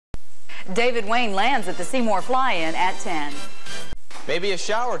David Wayne lands at the Seymour Fly-In at 10. Maybe a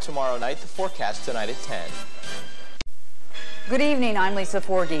shower tomorrow night. The forecast tonight at 10. Good evening, I'm Lisa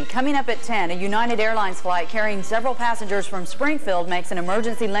Forgey. Coming up at 10, a United Airlines flight carrying several passengers from Springfield makes an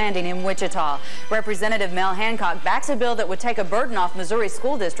emergency landing in Wichita. Representative Mel Hancock backs a bill that would take a burden off Missouri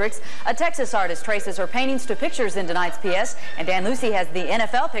school districts. A Texas artist traces her paintings to pictures in tonight's PS. And Dan Lucy has the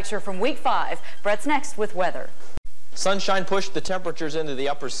NFL picture from Week 5. Brett's next with weather. Sunshine pushed the temperatures into the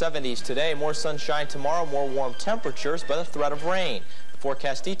upper 70s today. More sunshine tomorrow, more warm temperatures, but a threat of rain. The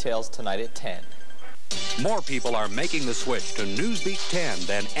forecast details tonight at 10. More people are making the switch to Newsbeat 10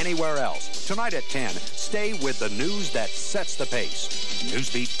 than anywhere else. Tonight at 10, stay with the news that sets the pace.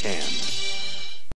 Newsbeat 10.